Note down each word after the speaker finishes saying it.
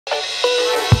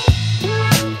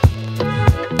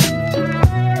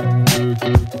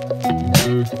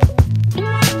കമൽ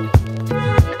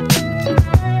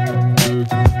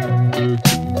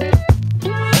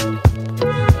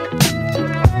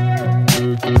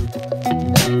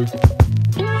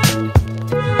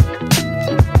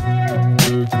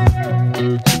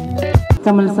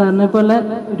സാറിനെ പോലെ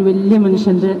ഒരു വലിയ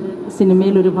മനുഷ്യൻ്റെ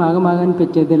സിനിമയിൽ ഒരു ഭാഗമാകാൻ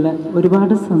പറ്റിയതിൽ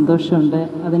ഒരുപാട് സന്തോഷമുണ്ട്.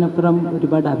 അതിനപ്പുറം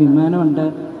ഒരുപാട് അഭിമാനമുണ്ട്.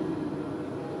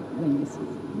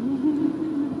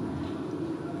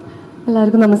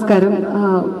 എല്ലാവർക്കും നമസ്കാരം.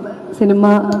 സിനിമ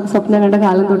സ്വപ്നം കണ്ട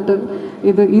കാലം തൊട്ട്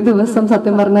ഈ ദിവസം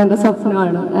സത്യം പറഞ്ഞാൽ എൻ്റെ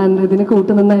സ്വപ്നമാണ്. ആൻഡ് ഇതിന്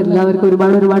കൂട്ടുനിന്ന എല്ലാവർക്കും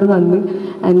ഒരുപാട് നന്ദി.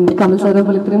 ആൻഡ് കമൽ സാറിനെ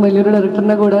പോലെ ഇത്രയും വലിയൊരു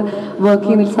ഡയറക്ടറിൻ്റെ കൂടെ വർക്ക്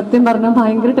ചെയ്യുന്നതിൽ സത്യം പറഞ്ഞാൽ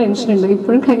ഭയങ്കര ടെൻഷനുണ്ട്.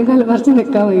 ഇപ്പോഴും കൈ കാലം പറിച്ച്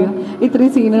നിൽക്കാൻ വയ്യ.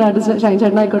 ഇത്രയും സീനിയർ ആർട്ടിസ്റ്റ് ഷൈൻ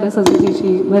ചേട്ടനായിക്കോട്ടെ, സസി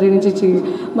ചേച്ചി, മരീന ചേച്ചി,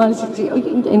 മാളി ചേച്ചി,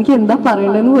 എനിക്ക് എന്താ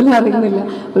പറയേണ്ടതെന്ന് പോലും അറിയുന്നില്ല.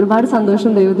 ഒരുപാട്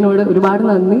സന്തോഷം, ദൈവത്തിനോട് ഒരുപാട്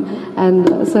നന്ദി. ആൻഡ്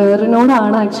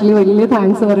സാറിനോടാണ് ആക്ച്വലി വലിയ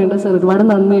താങ്ക്സ് പറയേണ്ടത്. സാർ ഒരുപാട്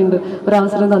നന്ദിയുണ്ട് ഒരു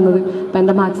അവസരം തന്നത്. അപ്പം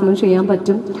എൻ്റെ മാക്സിമം ചെയ്യാൻ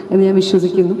പറ്റും എന്ന് ഞാൻ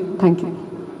വിശ്വസിക്കുന്നു. Thank you.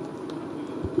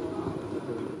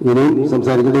 ഇനിയും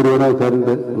സംസാരിക്കേണ്ട ഒരുപാട്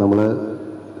ആൾക്കാരുണ്ട്. നമ്മൾ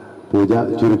പൂജ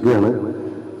ചുരുക്കുകയാണ്.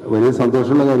 വലിയ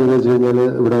സന്തോഷമുള്ള കാര്യം എന്ന് വെച്ച് കഴിഞ്ഞാൽ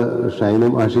ഇവിടെ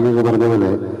ഷൈനും ആഷിഖൊക്കെ പറഞ്ഞ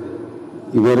പോലെ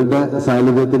ഇവരുടെ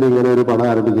സാന്നിധ്യത്തിൽ ഇങ്ങനെ ഒരു പടം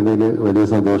ആരംഭിക്കുന്നതിൽ വലിയ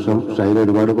സന്തോഷം. ഷൈൻ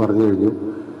ഒരുപാട് പറഞ്ഞു കഴിഞ്ഞു.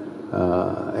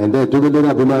 എൻ്റെ ഏറ്റവും വലിയൊരു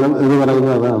അഭിമാനം എന്ന്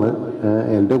പറയുന്നത് അതാണ്.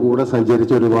 എൻ്റെ കൂടെ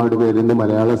സഞ്ചരിച്ച ഒരുപാട് പേരിന്ന്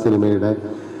മലയാള സിനിമയുടെ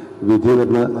വിധി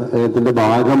നിർണ്ണയത്തിൻ്റെ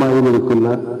ഭാഗമായി നിൽക്കുന്ന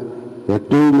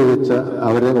ഏറ്റവും മികച്ച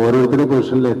അവരെ ഓരോരുത്തരുടെ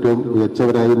പൊസിഷനിൽ ഏറ്റവും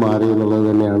മികച്ചവരായി മാറി എന്നുള്ളത്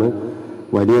തന്നെയാണ്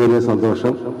വലിയ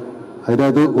സന്തോഷം.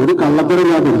 അതിനകത്ത് ഒരു കള്ളത്തരം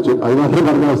ഞാൻ പിടിച്ചു, അത് മാത്രം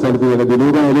പറഞ്ഞ അവസാനിപ്പിക്കുകയാണ്.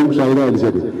 ദിലീപായാലും ഷൈനായാലും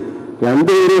ശരി,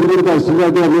 രണ്ടുപേരും ഒരു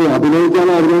പരിസ്ഥിതിയായിട്ട് വന്ന്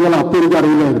അഭിനയിക്കാനായിരുന്നെങ്കിൽ അപ്പം എനിക്ക്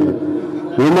അറിയില്ലായിരുന്നു.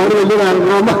 ഇവന്മാർ വലിയ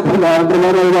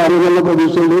ഡയറക്ടർമാരായ ആരോഗ്യമുള്ള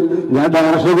പ്രതീക്ഷയിൽ ഞാൻ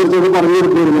ഡയറക്ഷനെ കുറിച്ചൊക്കെ പറഞ്ഞു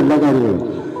കൊടുക്കുമായിരുന്നു എല്ലാ കാര്യങ്ങളും.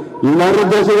 ഇവന്മാരുടെ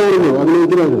ഉദ്ദേശമായിരുന്നു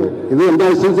അഭിനയിക്കലായിരുന്നു. ഇത് എൻ്റെ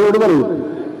അസിസ്റ്റൻസിനോട് പറയും,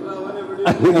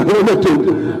 അങ്ങനെ പറ്റും.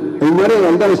 ഇവരെ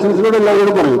എൻ്റെ അസിസ്റ്റൻസിനോട്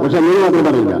എല്ലാവരോടും പറയും, പക്ഷെ അങ്ങനെ മാത്രം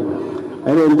പറയില്ല.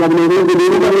 അതിന് എനിക്ക് അഭിനയിക്കുന്നത്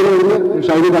ദിലീപ് പറയുന്നതായിരുന്നു,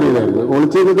 ഷൈനി പറയുന്നതായിരുന്നു.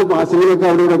 ഒളിച്ചതൊക്കെ പാസിങ്ങിലൊക്കെ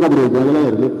അവരോടൊക്കെ അഭിനയിക്കും,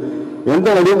 അങ്ങനെയായിരുന്നു.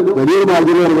 എന്തായാലും വലിയൊരു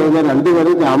ഭാഗ്യം എന്ന് പറഞ്ഞു കഴിഞ്ഞാൽ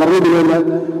രണ്ടുപേരും ക്യാമറയിൽ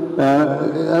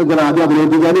ഇതിനെ ആദ്യം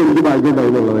അഭിനയിപ്പിക്കാനും എനിക്ക് ഭാഗ്യം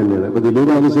ഉണ്ടായിരുന്നുള്ളത് തന്നെയാണ്. ഇപ്പൊ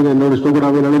ദിലീപ് ആവശ്യം എന്നോട്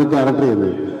ഇഷ്ടപ്പെടാമെന്നാണ് ഒരു ക്യാരക്ടർ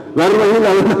ചെയ്യുന്നത്. വേറെ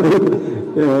വഴിയിലാണ്.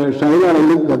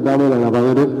 ഷൈനാണെങ്കിലും ഗദ്ദാമേനാണ്. അപ്പൊ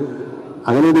അതൊരു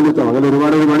അങ്ങനെ നിമിത്തം അങ്ങനെ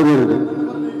ഒരുപാട് പേരുണ്ട്.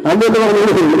 അന്ന് എന്താ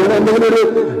പറഞ്ഞത്, എന്തെങ്കിലും ഒരു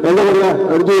എന്താ പറയാ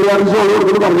ഒരു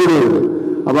ജോലിയാർജിച്ച് പറഞ്ഞിരുന്നു.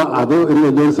 അപ്പൊ അത് ഒരു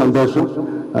വലിയൊരു സന്തോഷം.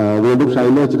 വീണ്ടും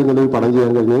ഷൈനെ വെച്ചിട്ട് പടം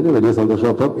ചെയ്യാൻ കഴിഞ്ഞതിന് വലിയ സന്തോഷം.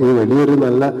 അപ്പം ഇത് വലിയൊരു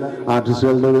നല്ല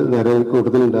ആർട്ടിസ്റ്റുകളുടെ നേരെ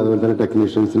കൂട്ടത്തിലുണ്ട്. അതുപോലെ തന്നെ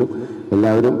ടെക്നീഷ്യൻസിനും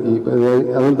എല്ലാവരും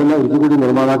അതുപോലെ തന്നെ ഒരിക്കൽ കൂടി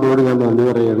നിർമ്മാതാക്കളോട് ഞാൻ നന്ദി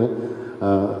പറയുകയാണ്.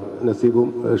 നസീബും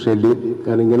ഷെല്ലിയും,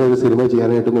 കാരണം ഇങ്ങനെ ഒരു സിനിമ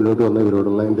ചെയ്യാനായിട്ട് മുന്നോട്ട് വന്ന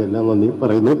ഇവരോടുള്ള എൻ്റെ എല്ലാം നന്ദി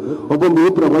പറയുന്നു. ഒപ്പം ഈ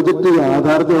പ്രൊജക്റ്റ്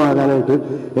യാഥാർത്ഥ്യമാകാനായിട്ട്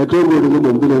ഏറ്റവും കൂടുതൽ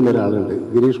മുമ്പിൽ നിന്ന ഒരാളുണ്ട്,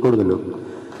 ഗിരീഷ് കൊടുങ്ങല്ലൂർ.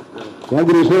 ഞാൻ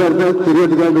ഗിരീഷിനെ നേരത്തെ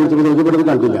തിരികെട്ടിക്കാൻ ചോദിച്ചപ്പോൾ നോക്കിയപ്പെടുന്നത്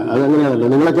കണ്ടില്ല. അതങ്ങനെയാണല്ലോ,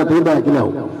 നിങ്ങളൊക്കെ അത്രയും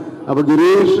ബാക്കിലാവും. അപ്പൊ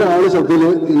ഗിരീഷ് ആണ് സത്യത്തിൽ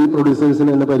ഈ പ്രൊഡ്യൂസേഴ്സിനെ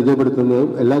എന്നെ പരിചയപ്പെടുത്തുന്നതും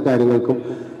എല്ലാ കാര്യങ്ങൾക്കും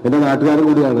എൻ്റെ നാട്ടുകാരൻ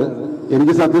കൂടിയാണ്.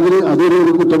 എനിക്ക് സത്യത്തിൽ അതൊരു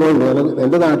കുറ്റബോധമുണ്ട്. കാരണം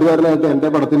എൻ്റെ നാട്ടുകാരനായിട്ട് എൻ്റെ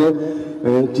പടത്തിന്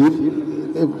ചീഫ്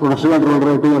പ്രൊഡക്ഷൻ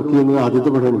കൺട്രോളറായിട്ട് വർക്ക് ചെയ്യുന്നത് ആദ്യത്തെ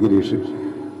പടം ഗിരീഷ്.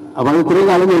 അപ്പൊ അത് ഇത്രയും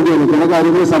കാലം വേണ്ടിയാണ്. ചില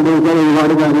കാര്യങ്ങൾ സംഭവിക്കാൻ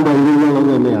ഒരുപാട് കാര്യം വൈകുന്നുള്ളത്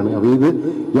തന്നെയാണ്. അപ്പൊ ഇത്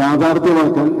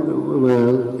യാഥാർത്ഥ്യമാക്കാൻ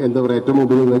എന്താ പറയുക ഏറ്റവും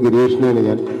മുമ്പിൽ നിന്ന് ഗിരീഷിനെയാണ്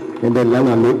ഞാൻ എൻ്റെ എല്ലാം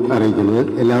നന്ദി അറിയിക്കുന്നത്.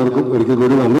 എല്ലാവർക്കും ഒരിക്കൽ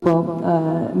കൂടി നന്ദി. അപ്പോൾ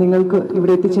നിങ്ങൾക്ക്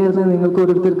ഇവിടെ എത്തിച്ചേർന്ന് നിങ്ങൾക്ക്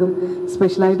ഓരോരുത്തർക്കും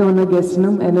സ്പെഷ്യലായിട്ട് വന്ന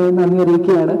ഗസ്റ്റിനും എന്നെ നന്ദി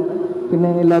അറിയിക്കുകയാണ്. പിന്നെ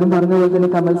എല്ലാവരും പറഞ്ഞ പോലെ തന്നെ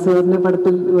കമൽ സാറിൻ്റെ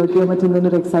പടത്തിൽ വർക്ക് ചെയ്യാൻ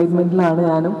പറ്റുന്നതിനൊരു എക്സൈറ്റ്മെൻറ്റിലാണ്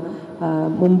ഞാനും.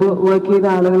 മുമ്പ് വർക്ക് ചെയ്ത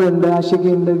ആളുകളുണ്ട്,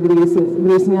 ആഷിഖയുണ്ട്,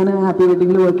 ഗ്രേസ് ഞാൻ ഹാപ്പി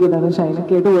വെഡിങ്ങിൽ വർക്ക് ചെയ്തതാണ്,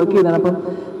 ഷൈനൊക്കെ ആയിട്ട് വർക്ക് ചെയ്തതാണ്. അപ്പം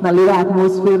നല്ലൊരു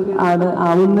ആറ്റ്മോസ്ഫിയർ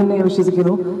ആവും തന്നെ ഞാൻ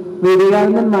വിശ്വസിക്കുന്നു.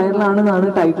 വീഡിയോകാരൻ വൈറലാണെന്നാണ്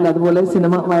ടൈറ്റിൽ. അതുപോലെ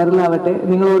സിനിമ വൈറലാവട്ടെ.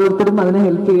 നിങ്ങൾ ഓരോരുത്തരും അതിനെ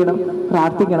ഹെൽപ്പ് ചെയ്യണം,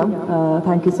 പ്രാർത്ഥിക്കണം.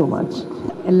 Thank you so much.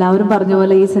 എല്ലാവരും പറഞ്ഞ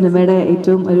പോലെ ഈ സിനിമയുടെ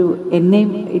എന്നെയും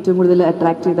ഏറ്റവും കൂടുതൽ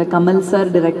അട്രാക്ട് ചെയ്ത കമൽ സാർ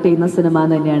ഡയറക്റ്റ് ചെയ്യുന്ന സിനിമ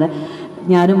തന്നെയാണ്.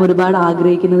 ഞാനും ഒരുപാട്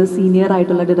ആഗ്രഹിക്കുന്നത് സീനിയർ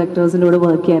ആയിട്ടുള്ള ഡയറക്ടേഴ്സിൻ്റെ കൂടെ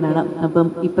വർക്ക് ചെയ്യാനാണ്. അപ്പം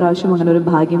ഇപ്രാവശ്യം അങ്ങനെ ഒരു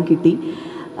ഭാഗ്യം കിട്ടി.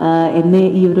 എന്നെ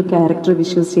ഈ ഒരു ക്യാരക്ടർ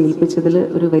വിശ്വസിച്ച് ഏൽപ്പിച്ചതിൽ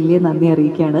ഒരു വലിയ നന്ദി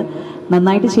അറിയിക്കുകയാണ്.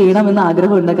 നന്നായിട്ട് ചെയ്യണമെന്ന്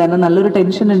ആഗ്രഹമുണ്ട്, കാരണം നല്ലൊരു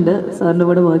ടെൻഷൻ ഉണ്ട് സാറിൻ്റെ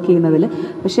കൂടെ വർക്ക് ചെയ്യുന്നതിൽ.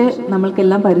 പക്ഷേ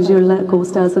നമ്മൾക്കെല്ലാം പരിചയമുള്ള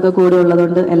കോസ്റ്റാർസൊക്കെ കൂടെ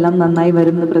ഉള്ളതുകൊണ്ട് എല്ലാം നന്നായി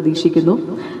വരുമെന്ന് പ്രതീക്ഷിക്കുന്നു.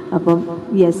 അപ്പം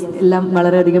യെസ്, എല്ലാം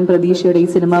വളരെയധികം പ്രതീക്ഷയോടെ ഈ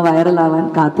സിനിമ വൈറലാവാൻ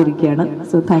കാത്തിരിക്കുകയാണ്.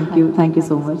 So thank you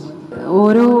so much.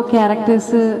 ഓരോ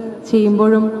ക്യാരക്ടേഴ്സ്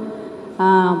ചെയ്യുമ്പോഴും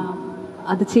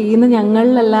അത് ചെയ്യുന്ന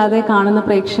ഞങ്ങളിലല്ലാതെ കാണുന്ന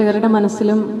പ്രേക്ഷകരുടെ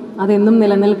മനസ്സിലും അതെന്നും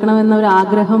നിലനിൽക്കണമെന്ന ഒരു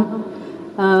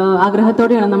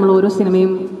ആഗ്രഹത്തോടെയാണ് നമ്മൾ ഓരോ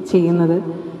സിനിമയും ചെയ്യുന്നത്.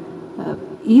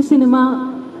 ഈ സിനിമ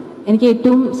എനിക്ക്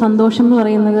ഏറ്റവും സന്തോഷം എന്ന്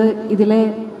പറയുന്നത് ഇതിലെ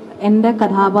എൻ്റെ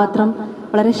കഥാപാത്രം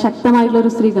വളരെ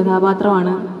ശക്തമായിട്ടുള്ളൊരു സ്ത്രീ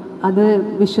കഥാപാത്രമാണ്. അത്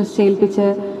വിശ്വസിച്ചേൽപ്പിച്ച്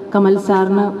കമൽ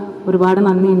സാറിന് ഒരുപാട്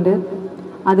നന്ദിയുണ്ട്.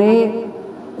 അതേ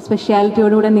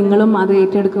സ്പെഷ്യാലിറ്റിയോടുകൂടെ നിങ്ങളും അത്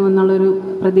ഏറ്റെടുക്കുമെന്നുള്ളൊരു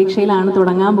പ്രതീക്ഷയിലാണ്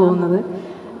തുടങ്ങാൻ പോകുന്നത്.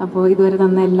 അപ്പോൾ ഇതുവരെ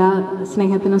തന്ന എല്ലാ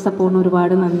സ്നേഹത്തിനും സപ്പോർട്ടിനും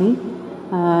ഒരുപാട് നന്ദി.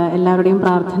 എല്ലാവരുടെയും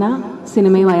പ്രാർത്ഥന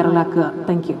സിനിമയെ വൈറലാക്കുക.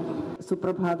 Thank you.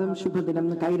 സുപ്രഭാതം, ശുഭദിനം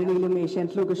കൈരളിയിലും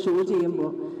ഏഷ്യാനെറ്റിലും ഒക്കെ ഷോ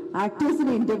ചെയ്യുമ്പോൾ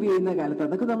ആക്ടേഴ്സിനെ ഇന്റർവ്യൂ ചെയ്യുന്ന കാലത്ത്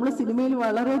അതൊക്കെ നമ്മൾ സിനിമയിൽ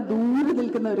വളരെ ദൂരെ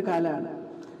നിൽക്കുന്ന ഒരു കാലമാണ്.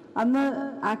 അന്ന്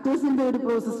ആക്ടേഴ്സിന്റെ ഒരു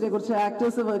പ്രോസസ്സിനെ കുറിച്ച്,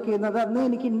 ആക്ടേഴ്സ് വർക്ക് ചെയ്യുന്നത് അന്ന്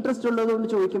എനിക്ക് ഇൻട്രസ്റ്റ് ഉള്ളതുകൊണ്ട്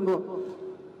ചോദിക്കുമ്പോൾ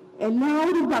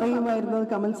എല്ലാവരും പറയുമായിരുന്നത്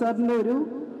കമൽ സാറിന്റെ ഒരു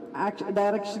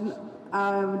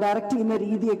ഡയറക്റ്റ് ചെയ്യുന്ന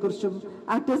രീതിയെക്കുറിച്ചും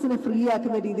ആക്ടേഴ്സിനെ ഫ്രീ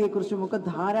ആക്കുന്ന രീതിയെക്കുറിച്ചും ഒക്കെ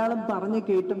ധാരാളം പറഞ്ഞു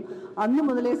കേട്ടും അന്ന്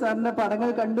മുതലേ സാറിന്റെ പടങ്ങൾ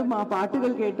കണ്ടും ആ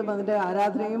പാട്ടുകൾ കേട്ടും അതിന്റെ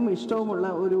ആരാധനയും ഇഷ്ടവുമുള്ള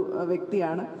ഒരു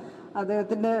വ്യക്തിയാണ്.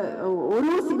 അദ്ദേഹത്തിന്റെ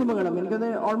ഓരോ സിനിമകളും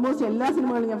എനിക്കൊന്ന് ഓൾമോസ്റ്റ് എല്ലാ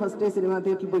സിനിമകളും ഞാൻ ഫസ്റ്റ് ഡേ സിനിമ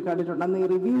തിയേറ്ററിൽ പോയി കണ്ടിട്ടുണ്ട്. അന്ന് ഈ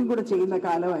റിവ്യൂവും കൂടെ ചെയ്യുന്ന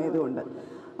കാലമായതുകൊണ്ട്.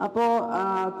 അപ്പോൾ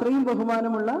അത്രയും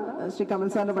ബഹുമാനമുള്ള ശ്രീ കമൽ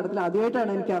സാറിന്റെ പടത്തിൽ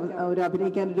ആദ്യമായിട്ടാണ് എനിക്ക് ഒരു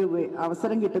അഭിനയിക്കാനൊരു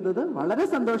അവസരം കിട്ടുന്നത്. വളരെ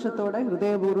സന്തോഷത്തോടെ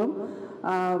ഹൃദയപൂർവ്വം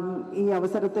ഈ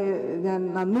അവസരത്തെ ഞാൻ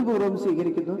നന്ദിപൂർവ്വം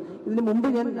സ്വീകരിക്കുന്നു. ഇതിന് മുമ്പ്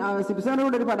ഞാൻ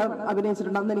സിബിസാറിനോട് ഒരു പടം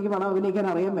അഭിനയിച്ചിട്ടുണ്ട്. അന്ന് എനിക്ക് പടം അഭിനയിക്കാൻ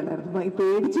അറിയാൻ മേലായിരുന്നു. ഈ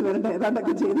പേടിച്ച് വരേണ്ട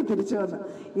ഏതാണ്ടൊക്കെ ചെയ്ത് തിരിച്ചു വന്ന്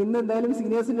ഇന്ന് എന്തായാലും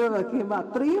സീനിയേഴ്സിൻ്റെ വർക്ക് ചെയ്യുമ്പോൾ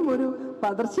അത്രയും ഒരു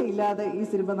പതർച്ചയില്ലാതെ ഈ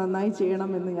സിനിമ നന്നായി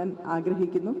ചെയ്യണം എന്ന് ഞാൻ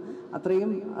ആഗ്രഹിക്കുന്നു. അത്രയും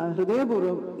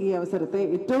ഹൃദയപൂർവ്വം ഈ അവസരത്തെ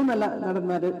ഏറ്റവും നല്ല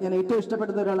നടന്മാർ, ഞാൻ ഏറ്റവും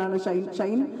ഇഷ്ടപ്പെടുന്ന ഒരാളാണ്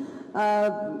ഷൈൻ.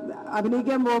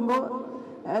 അഭിനയിക്കാൻ പോകുമ്പോൾ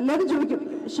എല്ലാവരും ചോദിക്കും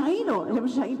ഷൈനോ,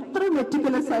 ഇത്ര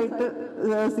മെറ്റിക്കുലസ് ആയിട്ട്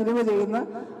സിനിമ ചെയ്യുന്ന,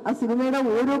 ആ സിനിമയുടെ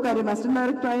ഓരോ കാര്യം അസിസ്റ്റന്റ്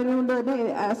ഡയറക്ടർ ആയതുകൊണ്ട് തന്നെ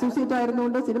അസോസിയേറ്റ്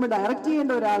ആയിരുന്നുകൊണ്ട് സിനിമ ഡയറക്റ്റ്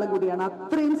ചെയ്യേണ്ട ഒരാൾ കൂടിയാണ്.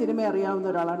 അത്രയും സിനിമ അറിയാവുന്ന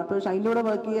ഒരാളാണ്. അപ്പോൾ ഷൈൻ്റെ കൂടെ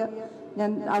വർക്ക് ചെയ്യുക,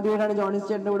 ഞാൻ ആദ്യമായിട്ടാണ് ജോണിസ്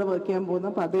ചേട്ടൻ്റെ കൂടെ വർക്ക് ചെയ്യാൻ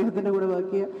പോകുന്നത്. അപ്പോൾ അദ്ദേഹത്തിൻ്റെ കൂടെ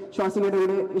വർക്ക് ചെയ്യുക, ശ്വാസികയുടെ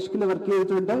കൂടെ ഇഷ്കിൽ വർക്ക്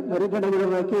ചെയ്തിട്ടുണ്ട്, മെറിറ്റയുടെ കൂടെ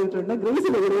വർക്ക് ചെയ്തിട്ടുണ്ട്,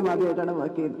 ഗ്രേസിൻ്റെ കൂടെയും ആദ്യമായിട്ടാണ്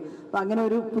വർക്ക് ചെയ്യുന്നത്. അപ്പം അങ്ങനെ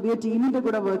ഒരു പുതിയ ടീമിൻ്റെ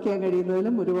കൂടെ വർക്ക് ചെയ്യാൻ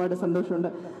കഴിയുന്നതിലും ഒരുപാട്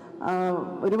സന്തോഷമുണ്ട്.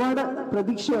 ഒരുപാട്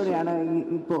പ്രതീക്ഷയോടെയാണ്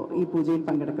ഇപ്പോൾ ഈ പൂജയിൽ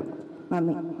പങ്കെടുക്കുന്നത്.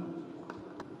 നന്ദി.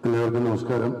 എല്ലാവർക്കും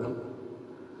നമസ്കാരം.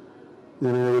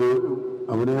 ഞാൻ ഒരു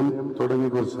അഭിനയം തുടങ്ങി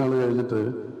കുറച്ച് നാൾ കഴിഞ്ഞിട്ട്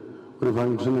ഒരു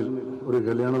ഫംഗ്ഷനിൽ, ഒരു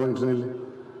കല്യാണ ഫംഗ്ഷനിൽ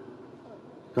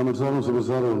കമൽ സാറും സുബിർ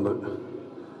സാറും ഉണ്ട്.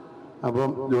 അപ്പം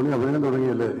ജോണി അഭിനയം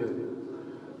തുടങ്ങിയല്ലേ,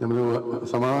 നമ്മൾ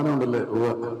സമാധാനം ഉണ്ടല്ലേ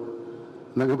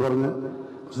എന്നൊക്കെ പറഞ്ഞ്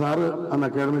സാറ് അന്ന്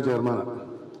അക്കാഡമി ചെയർമാനാണ്.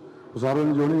 സാറ്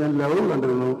പറഞ്ഞു ജോണി ഞാൻ ലെവൽ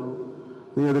കണ്ടിരുന്നു,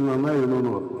 നീ അതിൽ നന്നായിരുന്നു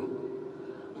എന്ന് പറഞ്ഞു.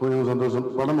 അപ്പോൾ ഞാൻ സന്തോഷം.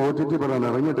 പടം OTT പടമാണ്,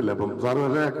 ഇറങ്ങിയിട്ടില്ല. അപ്പം സാറ്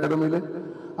വരെ അക്കാഡമിയിൽ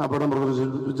ആ പടം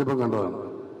പ്രദർശിപ്പിച്ചപ്പോൾ കണ്ടതാണ്.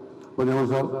 അപ്പോൾ ഞങ്ങൾ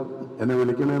സാർ എന്നെ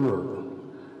വിളിക്കണേന്ന് പറഞ്ഞു.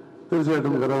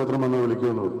 തീർച്ചയായിട്ടും കഥാപാത്രം വന്ന്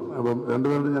വിളിക്കുമെന്ന് പറഞ്ഞു. അപ്പം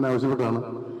രണ്ടുപേരും ഞാൻ ആവശ്യപ്പെട്ടാണ്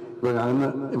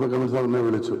ഇപ്പൊ കമൽ സാർ എന്നെ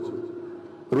വിളിച്ചു.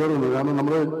 ഒരുപാടുണ്ട്. കാരണം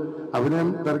നമ്മൾ അഭിനയം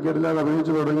തിരക്കേടില്ലാതെ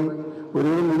അഭിനയിച്ചു തുടങ്ങി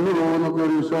ഒരുവരും നിന്ന് പോകുന്നൊക്കെ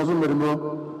ഒരു വിശ്വാസം വരുമ്പോൾ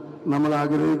നമ്മൾ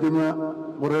ആഗ്രഹിക്കുന്ന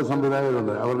കുറേ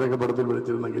സംവിധായകരുണ്ട്. അവരുടെയൊക്കെ പടത്തിൽ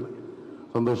വിളിച്ചിരുന്നെങ്കിൽ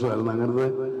സന്തോഷമായിരുന്നു. അങ്ങനത്തെ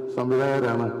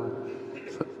സംവിധായകരാണ്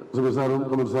സുബിർ സാറും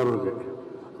കമൽ സാറും ഒക്കെ.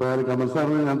 അപ്പോൾ കമൽ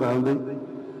സാറിനെ ഞാൻ താണ്ടി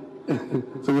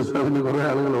സുബിർ സാറിന് കുറേ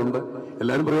ആളുകളുണ്ട്.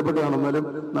 എല്ലാവരും പ്രിയപ്പെട്ടതാണ്. എന്നാലും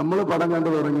നമ്മൾ പടം കണ്ടു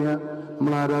തുടങ്ങിയ,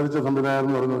 നമ്മൾ ആരാധിച്ച സംവിധായകർ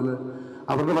എന്ന് പറഞ്ഞാൽ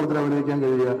അവരുടെ പടത്തിൽ അഭിനയിക്കാൻ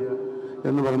കഴിയുക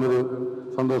എന്ന് പറഞ്ഞൊരു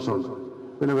സന്തോഷമുണ്ട്.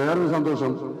 പിന്നെ വേറൊരു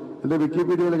സന്തോഷം, എൻ്റെ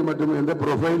വിക്കിപീഡിയയിലേക്ക് മറ്റും എൻ്റെ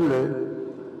പ്രൊഫൈലിൽ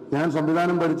ഞാൻ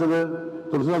സംവിധാനം പഠിച്ചത്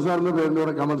തുളസിദാസ് സാറിൻ്റെ പേരിൻ്റെ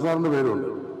കൂടെ കമൽ സാറിൻ്റെ പേരുണ്ട്.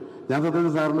 ഞാൻ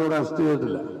സത്യത്തിൽ സാറിൻ്റെ കൂടെ അസിസ്റ്റ്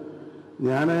ചെയ്തിട്ടില്ല.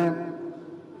 ഞാൻ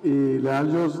ഈ ലാൽ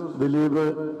ജോസ്, ദിലീപ്,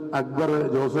 അക്ബർ,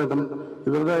 ജോസേട്ടൻ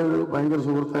ഇവരുടെ ഒരു ഭയങ്കര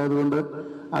സുഹൃത്തായതുകൊണ്ട്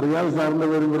അറിയാതെ സാറിൻ്റെ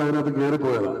പേരും കൂടെ അതിനകത്ത്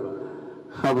കയറിപ്പോയതാണ്.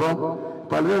 അപ്പോൾ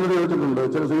പലരും ഇവിടെ ചോദിച്ചിട്ടുണ്ട്,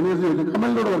 ചില സീനിയേഴ്സ് ചോദിച്ചു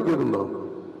കമലിൻ്റെ കൂടെ വർക്ക് ചെയ്തിട്ടുണ്ടോ?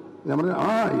 ഞാൻ പറഞ്ഞു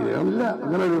ഇല്ല,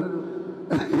 അങ്ങനെ ഒരു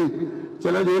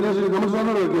ചില ജൂനിയേഴ്സ് കമൽ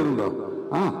സാറിനോട് വർക്ക് ചെയ്തിട്ടുണ്ടോ?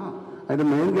 അതിന്റെ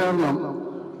മെയിൻ കാരണം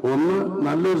ഒന്ന്,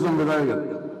 നല്ലൊരു സംവിധായകൻ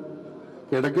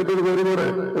കിടക്കിട്ടൊരു പേരും കൂടെ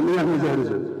എന്ന് ഞാൻ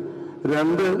വിചാരിച്ചു.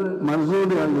 രണ്ട്,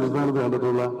 മനസ്സുകൊണ്ട് ഞാൻ സംസ്ഥാനത്ത്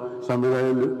കണ്ടിട്ടുള്ള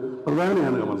സംവിധായകരിൽ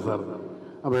പ്രധാനിയാണ് കമൽ സാർ.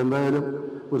 അപ്പൊ എന്തായാലും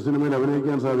ഒരു സിനിമയിൽ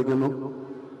അഭിനയിക്കാൻ സാധിക്കുന്നു,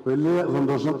 വലിയ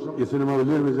സന്തോഷം. ഈ സിനിമ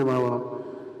വലിയൊരു വിജയമാവണം.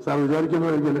 സാർ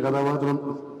വിചാരിക്കുന്നവർക്ക് എൻ്റെ കഥാപാത്രം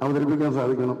അവതരിപ്പിക്കാൻ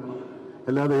സാധിക്കണം.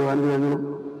 എല്ലാ ദൈവാനുഗ്രഹങ്ങളും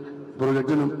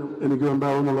പ്രൊജക്റ്റിനും എനിക്ക്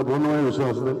ഉണ്ടാവുമെന്നുള്ള പൂർണ്ണമായ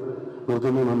വിശ്വാസത്തിൽ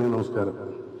നിർത്തുന്നു. നന്ദി, നമസ്കാരം.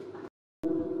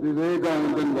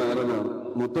 വിവേകാനന്ദൻ വൈറലാണ്,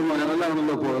 മൊത്തം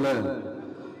വൈറലാണല്ലോ പോലെ.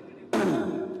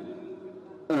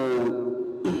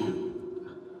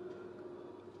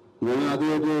 ഞാൻ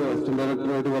ആദ്യമായിട്ട് അസിസ്റ്റന്റ്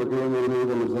ഡയറക്ടറായിട്ട് വർക്ക് ചെയ്യാൻ വരുന്നത്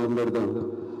കമൽ സാറിൻ്റെ അടുത്താണ്.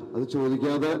 അത്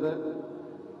ചോദിക്കാതെ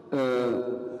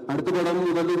അടുത്ത പടം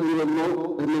മുതൽ നീ വന്നോ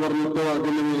എന്ന് പറഞ്ഞിട്ട്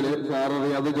വാക്കിൽ സാർ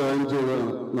അറിയാതെ ജോയിൻ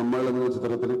ചെയ്തതാണ് നമ്മൾ എന്ന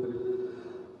ചിത്രത്തിൽ.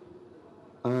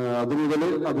 അതുമുതൽ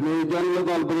അഭിനയിക്കാനുള്ള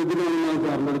താല്പര്യത്തിലാണ് ഞാൻ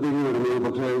സാറിൻ്റെ അടുത്തേക്ക് വരുന്നത്.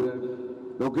 പക്ഷേ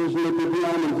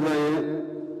ലൊക്കേഷനിലെത്തിയപ്പോഴാണ് മനസ്സിലായത്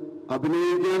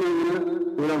അഭിനയിക്കാൻ അങ്ങനെ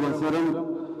ഒരവസരം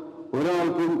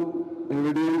ഒരാൾക്കും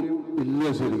എവിടെയും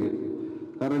ഇല്ല ശരിക്കും.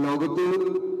 കാരണം ലോകത്ത്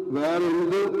വേറെ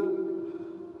എന്ത്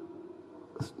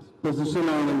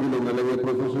പൊസിഷനാണെങ്കിലും അല്ലെങ്കിൽ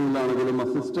പ്രൊഫഷണലാണെങ്കിലും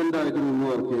അസിസ്റ്റന്റ് ആയിട്ട് നിന്ന്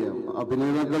വർക്ക് ചെയ്യാം.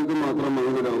 അഭിനേതാക്കൾക്ക് മാത്രം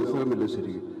അതിനൊരു അവസരമില്ല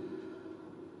ശരിക്കും.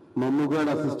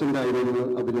 മമ്മൂക്കയുടെ അസിസ്റ്റന്റ് ആയിരുന്നു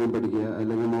അഭിനയം പഠിക്കുക,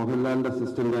 അല്ലെങ്കിൽ മോഹൻലാലിന്റെ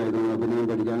അസിസ്റ്റന്റ് ആയിരുന്നു അഭിനയം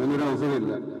പഠിക്കുക, അങ്ങനെ ഒരു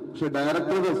അവസരമില്ല. പക്ഷെ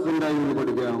ഡയറക്ടറുടെ അസിസ്റ്റന്റ് ആയിരുന്നു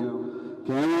പഠിക്കാം,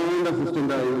 ക്യാമറയുടെ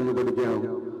അസിസ്റ്റന്റ് ആയിരുന്നു പഠിക്കാം,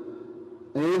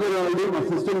 ഏതൊരാളുടെയും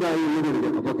അസിസ്റ്റന്റ് ആയി ഇന്ന്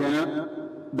പഠിക്കാം. അപ്പൊ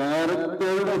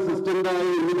ഡയറക്ടറുടെ അസിസ്റ്റന്റ് ആയി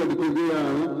ഇന്ന്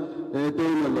പഠിക്കുകയാണ്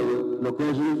ഏറ്റവും നല്ലത്.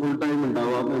 ലൊക്കേഷൻ ഫുൾ ടൈം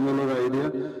ഉണ്ടാവാം എന്നുള്ളൊരു ഐഡിയ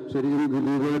ശരിക്കും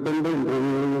ദിലീപേട്ടന്റെ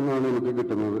ഇന്റർവ്യൂവിൽ നിന്നാണ് എനിക്ക്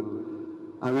കിട്ടുന്നത്.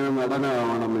 അങ്ങനെ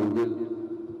നടനാവണമെങ്കിൽ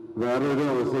വേറൊരു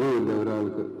അവസരമില്ല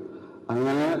ഒരാൾക്ക്.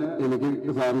 അങ്ങനെ എനിക്ക്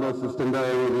സാറിന്റെ അസിസ്റ്റന്റ്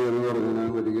ആയ മതി എന്ന് പറഞ്ഞ് ഞാൻ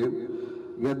വരികയും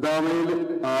ഗദ്ദാമയിൽ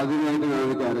ആദ്യമായിട്ട് ഞാൻ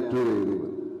ക്യാരക്ടർ ചെയ്യുന്നത്.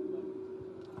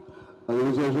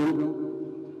 അതിനുശേഷം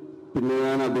പിന്നെ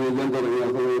ഞാൻ അഭിനയിക്കാൻ തുടങ്ങിയ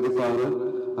സമയത്ത് സാറ്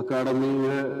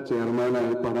അക്കാഡമിയുടെ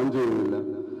ചെയർമാനായി പടം ചെയ്യുന്നില്ല.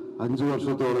 5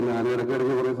 വർഷത്തോളം ഞാൻ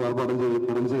ഇടയ്ക്കിടയ്ക്ക് പറയും, സാർ പടം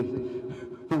ചെയ്യും.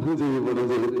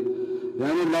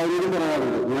 ഞാൻ എല്ലാവരോടും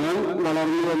പറയാറുണ്ട്, ഞാൻ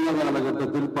വളർന്നു വന്ന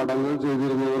കാലഘട്ടത്തിൽ പടങ്ങൾ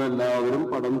ചെയ്തിരുന്നവരെല്ലാവരും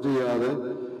പടം ചെയ്യാതെ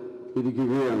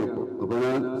ഇരിക്കുകയാണ് ഇപ്പോൾ. അപ്പൊ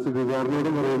ഞാൻ സിബിസാറിനോട്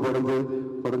പറയും,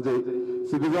 പടം ചെയ്യും.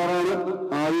 സിബിസാറാണ്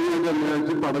ആദ്യമായിട്ട്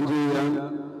അന്വേഷിച്ച് പടം ചെയ്യാൻ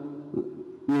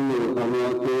നിന്നത്. കാരണം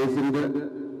ആ കേസിന്റെ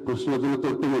പ്രശ്നത്തിന്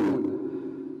തൊട്ടുമുണ്ട്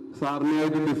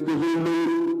സാറിനായിട്ട് ഡിസ്കഷനിൽ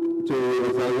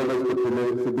ചെയ്യുന്ന സ്ക്രിപ്റ്റില്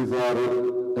സിബിസാറ്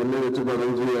എന്നെ വെച്ച്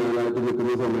പടം ചെയ്യാനായിട്ട്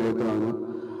നിൽക്കുന്ന സമയത്താണ്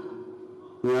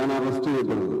ഞാൻ അറസ്റ്റ്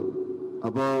ചെയ്യപ്പെടുന്നത്.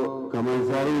 അപ്പോ കമൽ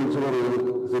സാറ് വിളിച്ചു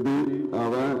പറയുന്നു, സിബി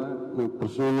അവൻ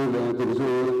പ്രശ്നമൊന്നുമില്ല, തിരിച്ചു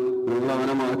നിങ്ങൾ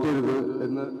അവനെ മാറ്റരുത്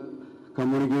എന്ന്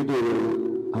കമ്മ്യൂണിക്കേറ്റ് ചെയ്തിരുന്നു.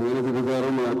 അങ്ങനെ സിബി സാറ്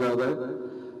മാറ്റാതെ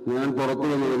ഞാൻ പുറത്തു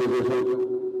വന്നതിന് ശേഷം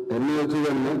എന്നെ വെച്ച്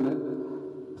തന്നെ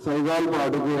സൈതാൽ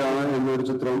പാടുകയാണ് എന്നൊരു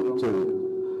ചിത്രം ചെയ്തു.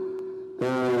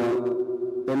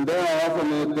 എന്റെ ആ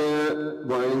സമയത്ത്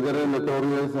ഭയങ്കര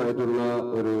നെറ്റോറിയസ് ആയിട്ടുള്ള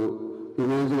ഒരു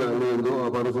ഇമേജിലാണ് എന്തോ ആ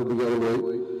പടം ശ്രദ്ധിക്കാതെ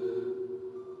പോയി.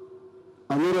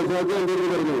 അന്ന് റസാഖ് എന്റെ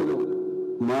പറഞ്ഞു,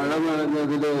 മഴ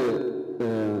നനഞ്ഞതില്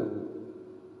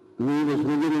നീ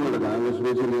വിഷമിക്കുന്നുണ്ട്. ഞാൻ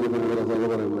വിഷമിച്ചില്ലെങ്കിൽ റസാഖ്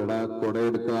പറയുന്നു, എടാ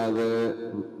കുടയെടുക്കാതെ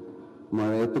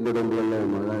മഴയത്ത് പെടുമ്പോഴല്ലേ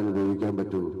മഴ അനുഭവിക്കാൻ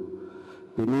പറ്റുള്ളൂ.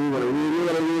 പിന്നെ ഈ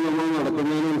പറയുന്നത് നമ്മൾ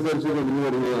നടക്കുന്നതിനനുസരിച്ച് തെളിഞ്ഞു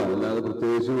വരുന്നതാണ്, അല്ലാതെ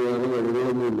പ്രത്യേകിച്ച് വേറെ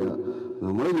വഴികളൊന്നുമില്ല.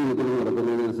 നമ്മുടെ ജീവിതത്തിൽ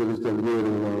നടക്കുന്നതിനനുസരിച്ച് തെളിഞ്ഞു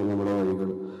വരുന്നതാണ് നമ്മുടെ വഴികൾ.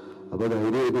 അപ്പൊ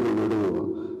ധൈര്യമായിട്ട് മുന്നോട്ട് പോവാം.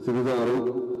 സിനിസാറും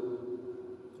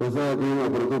റസാഖിയും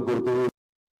അപ്പുറത്തും ഇപ്പുറത്തും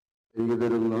എനിക്ക്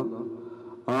തരുന്ന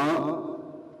ആ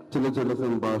ചില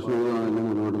സംഭാഷണങ്ങളാണ് എന്നെ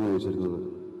മുന്നോട്ട് നയിച്ചിരുന്നത്.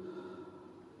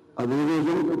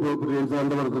 അതിനുശേഷം ഇപ്പോൾ പ്രിയൻ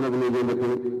സാറിന്റെ പടത്തിൽ അഭിനയിക്കാൻ പറ്റി.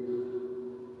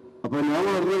 അപ്പൊ ഞാൻ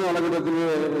വളർന്ന കാലഘട്ടത്തിൽ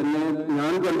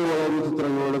ഞാൻ കണ്ടുപോകുന്ന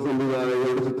ചിത്രങ്ങളുടെ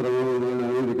സംവിധായകരുടെ ചിത്രങ്ങളൊന്നും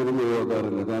ഞാൻ ഒരിക്കലും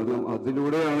ഒഴിവാക്കാറില്ല. കാരണം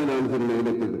അതിലൂടെയാണ് ഞാൻ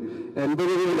സിനിമയിലെത്തിയത്.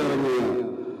 80-കളിൽ ഇറങ്ങിയ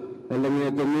അല്ലെങ്കിൽ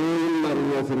 90-കളിൽ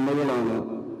ഇറങ്ങിയ സിനിമകളാണ്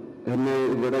എന്നെ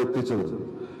ഇവിടെ എത്തിച്ചത്.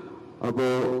 അപ്പോ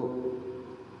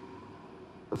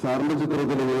സാറിന്റെ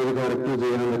ചിത്രത്തിൽ ഇങ്ങനെ ക്യാരക്ടർ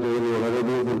ചെയ്യാൻ പറ്റിയതിൽ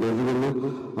വളരെയധികം സന്തോഷിക്കുന്നു.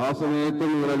 ആ സമയത്ത്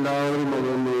നിങ്ങളെല്ലാവരും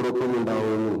അതിനോടൊപ്പം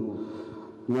ഉണ്ടാവുന്നു.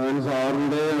 ഞാൻ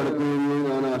സാറിന്റെ അടുത്ത് നിന്ന്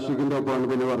ഞാൻ ആഷിഖിന്റെ ഒപ്പമാണ്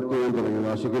പിന്നെ വർക്ക് ചെയ്യാൻ തുടങ്ങിയത്.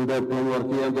 ആഷിഖിന്റെ ഒപ്പം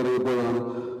വർക്ക് ചെയ്യാൻ തുടങ്ങിയപ്പോഴാണ്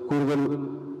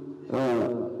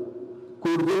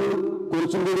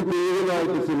കുറച്ചും കൂടി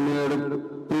കൂടുതലായിട്ട് സിനിമയുടെ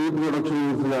പ്രീ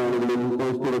പ്രൊഡക്ഷൻസിലാണെങ്കിലും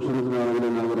പോസ്റ്റ്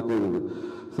പ്രൊഡക്ഷൻസിലാണെങ്കിലും ഞാൻ വർക്ക് ചെയ്യുന്നത്.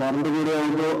 സാറിന്റെ കൂടെ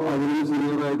ആകുമ്പോൾ അതിനും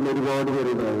സീനിയർ ആയിട്ടുള്ള ഒരുപാട്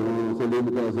പേരുണ്ടായിരുന്നു. സലീം,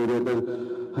 കാസൂരേട്ടൻ,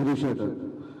 ഹരീഷേട്ടൻ.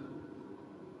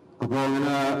 അപ്പൊ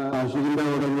അങ്ങനെ ആഷിഖിന്റെ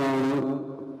അവിടെ നിന്നാണ്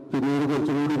പിന്നീട്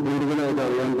കുറച്ചുകൂടി കൂടുതലായിട്ട്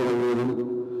അറിയാൻ തുടങ്ങിയതും.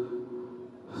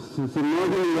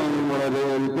 സിനിമകളിലാണ് വളരെ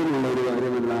എളുപ്പമുള്ള ഒരു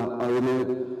കാര്യമല്ല. അതിന്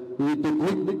ഈ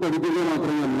ടെക്നിക് പഠിക്കുക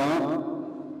മാത്രമല്ല,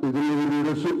 ഇതിനൊരു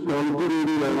ലീഡർഷിപ്പ് ക്വാളിറ്റി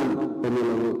രീതി വേണം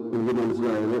എന്നുള്ളത് എനിക്ക്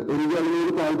മനസ്സിലായത്. എനിക്ക്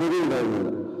അതിനൊരു താല്പര്യം ഉണ്ടായിരുന്നില്ല.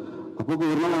 അപ്പൊ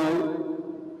പൂർണ്ണമായി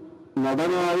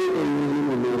നടനായി എങ്ങനെ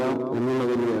മുന്നേറാം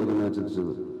എന്നുള്ളത് തന്നെയായിരുന്നു ഞാൻ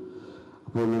ചിന്തിച്ചത്.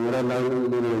 അപ്പോൾ നിങ്ങളെല്ലാവരും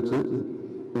ഇതിനെ വെച്ച്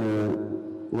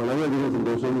വളരെയധികം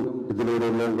സന്തോഷം. ഇതിലൂടെ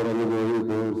എല്ലാം കടന്നു പോയി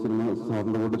ഇപ്പോൾ സിനിമ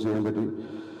സാറിന്റെ കൂടെ ചെയ്യാൻ പറ്റി.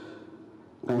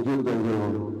 Thank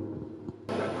you.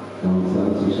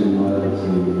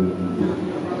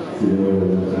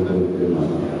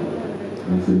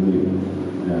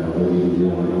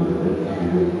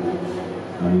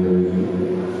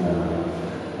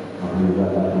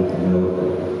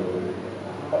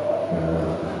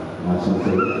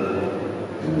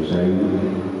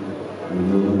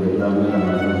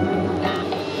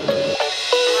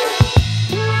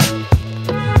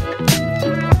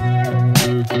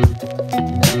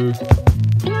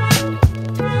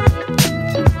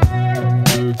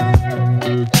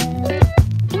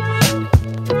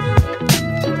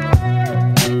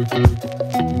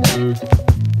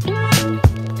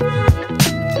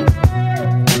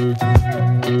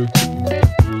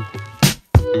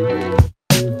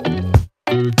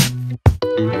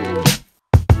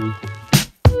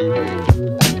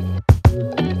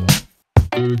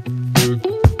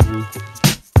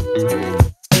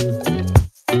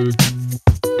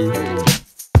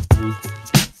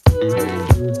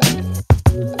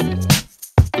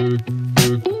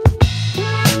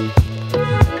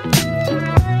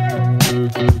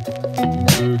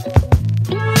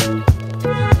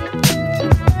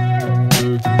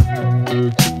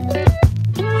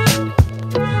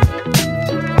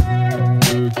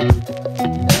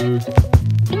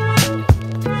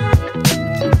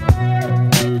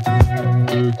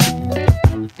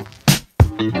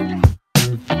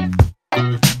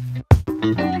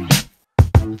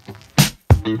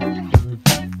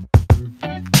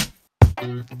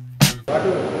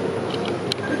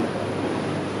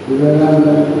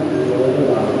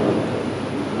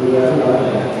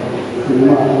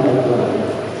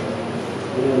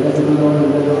 എല്ലാ സംഭവങ്ങളും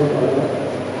ഇതിലേക്ക്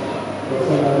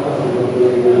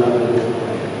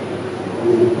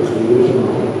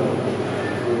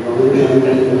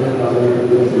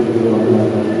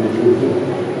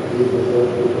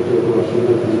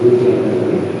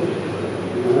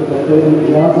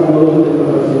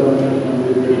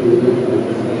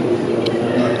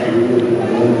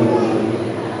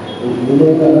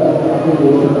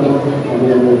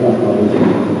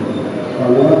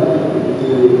അത്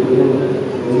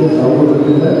ഒരു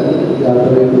സമൂഹത്തിൻ്റെ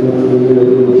യാത്രയിൽ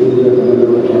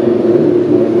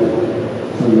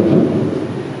സന്തോഷം.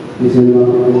 ഈ സിനിമ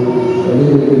വലിയ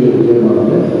രീതിയിൽ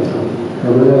വിജയമാണ്.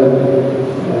 നമ്മുടെ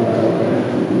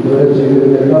ഇതുവരെ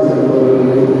ചെയ്തിരുന്ന എല്ലാ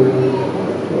സിനിമകളിലെയും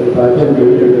പാറ്റേൺ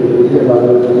കേട്ടിട്ട് പുതിയ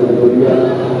കാലഘട്ടത്തിൽ പുതിയ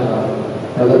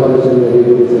കഥ പറച്ചിൽ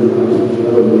സിനിമ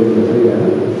വളരെ പ്രക്രിയയാണ്.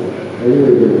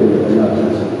 എല്ലാ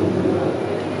ആശംസകളും.